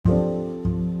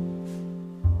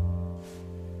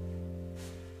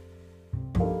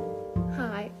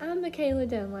Makayla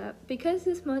Dunlap. Because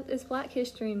this month is Black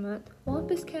History Month,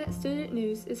 Wampus Cat Student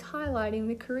News is highlighting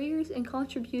the careers and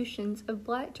contributions of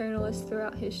Black journalists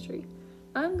throughout history.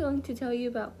 I'm going to tell you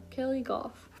about Kelli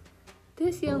Goff.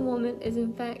 This young woman is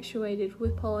infatuated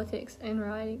with politics and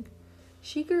writing.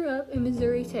 She grew up in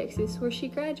Missouri, Texas, where she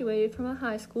graduated from a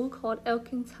high school called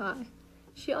Elkins High.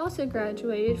 She also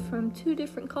graduated from 2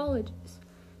 different colleges,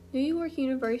 New York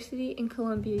University and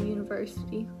Columbia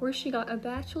University, where she got a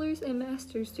bachelor's and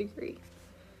master's degree.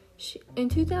 In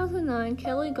 2009,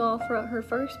 Kelli Goff wrote her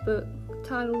first book,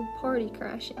 titled Party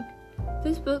Crashing.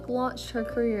 This book launched her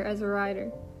career as a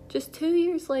writer. Just 2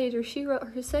 years later, she wrote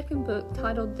her second book,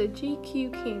 titled The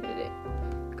GQ Candidate.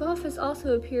 Goff has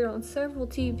also appeared on several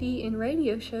TV and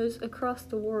radio shows across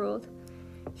the world.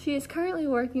 She is currently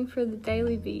working for the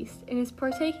Daily Beast and is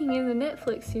partaking in the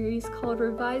Netflix series called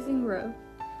Revising Roe.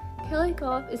 Kelli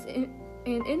Goff is an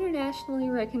internationally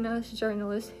recognized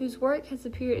journalist whose work has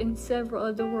appeared in several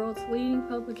of the world's leading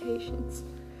publications.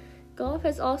 Goff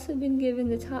has also been given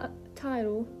the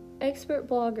title Expert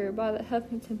Blogger by the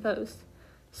Huffington Post.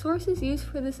 Sources used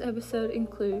for this episode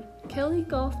include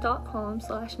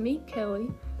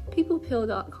kellygoff.com/meetkelly,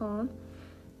 peoplepill.com,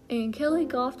 and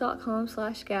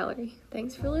kellygoff.com/gallery.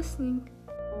 Thanks for listening.